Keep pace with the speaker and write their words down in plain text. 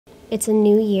It's a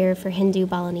new year for Hindu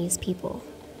Balinese people.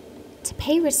 To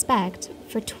pay respect,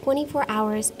 for 24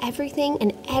 hours, everything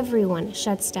and everyone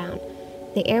shuts down.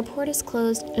 The airport is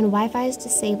closed and Wi-Fi is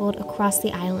disabled across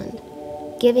the island,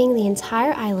 giving the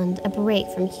entire island a break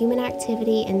from human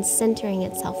activity and centering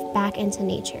itself back into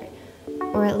nature,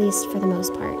 or at least for the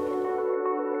most part.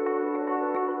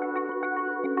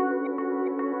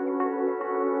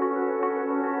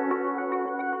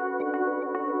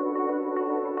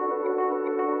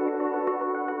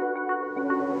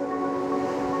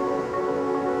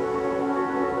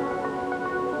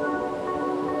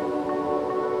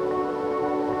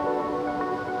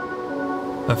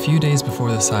 A few days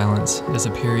before the silence is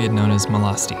a period known as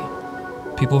Malasti.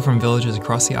 People from villages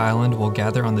across the island will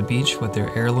gather on the beach with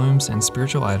their heirlooms and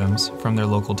spiritual items from their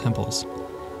local temples.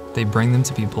 They bring them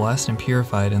to be blessed and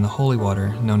purified in the holy water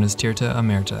known as Tirtha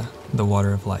Amerta, the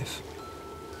water of life.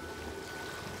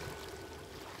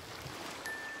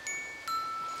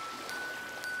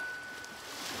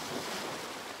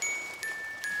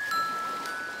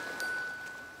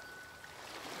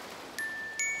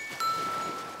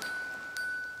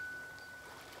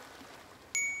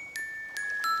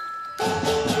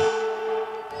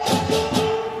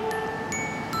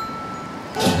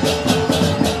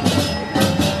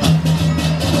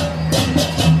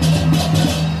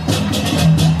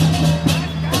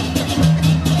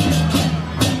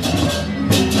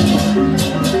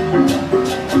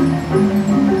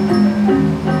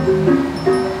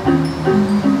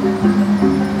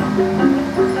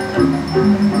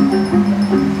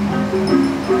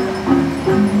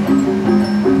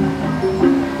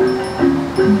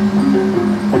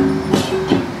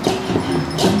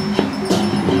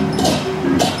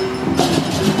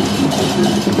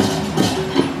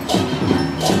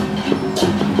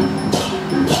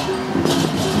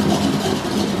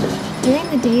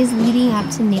 Days leading up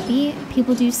to Nippi,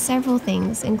 people do several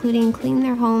things, including clean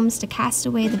their homes to cast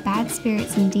away the bad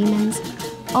spirits and demons.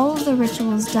 All of the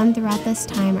rituals done throughout this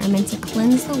time are meant to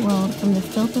cleanse the world from the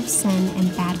filth of sin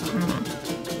and bad karma.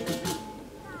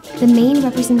 The main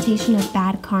representation of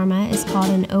bad karma is called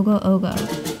an Ogoh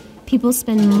Ogoh. People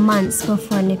spend months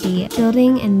before Nippi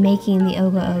building and making the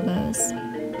Ogoh Ogohs.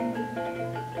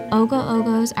 Ogoh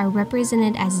Ogohs are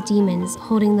represented as demons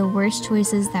holding the worst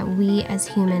choices that we as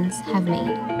humans have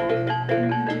made.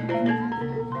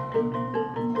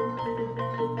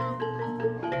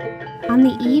 On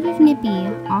the eve of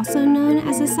Nippi, also known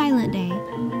as a silent day,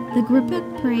 the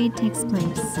Gripuk parade takes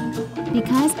place.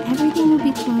 Because everything will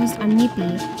be closed on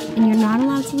Nippi and you're not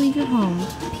allowed to leave your home,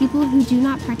 people who do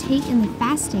not partake in the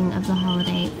fasting of the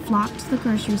holiday flock to the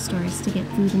grocery stores to get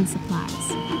food and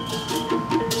supplies.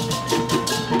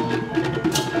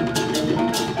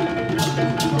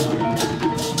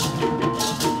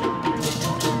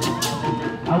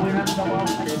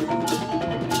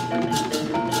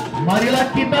 Marilah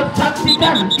kita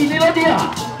saksikan, inilah dia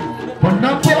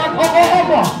penampilan Ogoh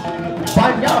Ogoh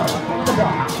Banjar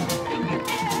Negara.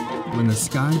 When the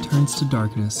sky turns to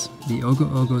darkness, the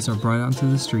Ogoh Ogohs are brought out into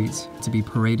the streets to be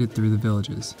paraded through the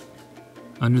villages.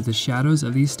 Under the shadows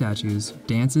of these statues,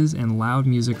 dances and loud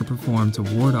music are performed to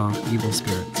ward off evil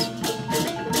spirits.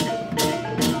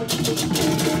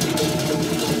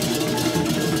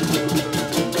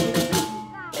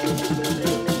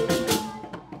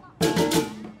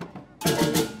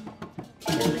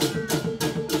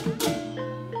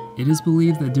 It is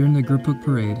believed that during the Gripuk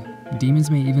parade, demons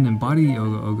may even embody the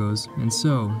Ogoh Ogohs, and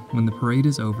so, when the parade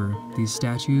is over, these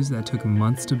statues that took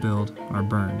months to build are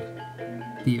burned.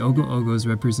 The Ogoh Ogohs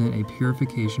represent a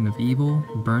purification of evil,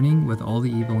 burning with all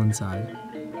the evil inside.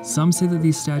 Some say that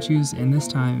these statues in this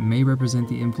time may represent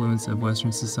the influence of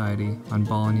Western society on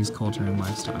Balinese culture and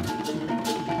lifestyle.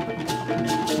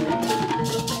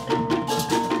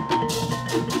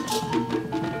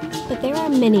 But there are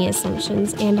many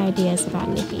assumptions and ideas about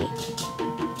Nippi.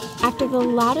 After the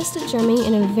loudest of drumming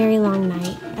in a very long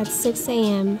night, at 6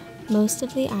 a.m., most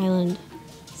of the island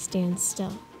stands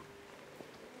still.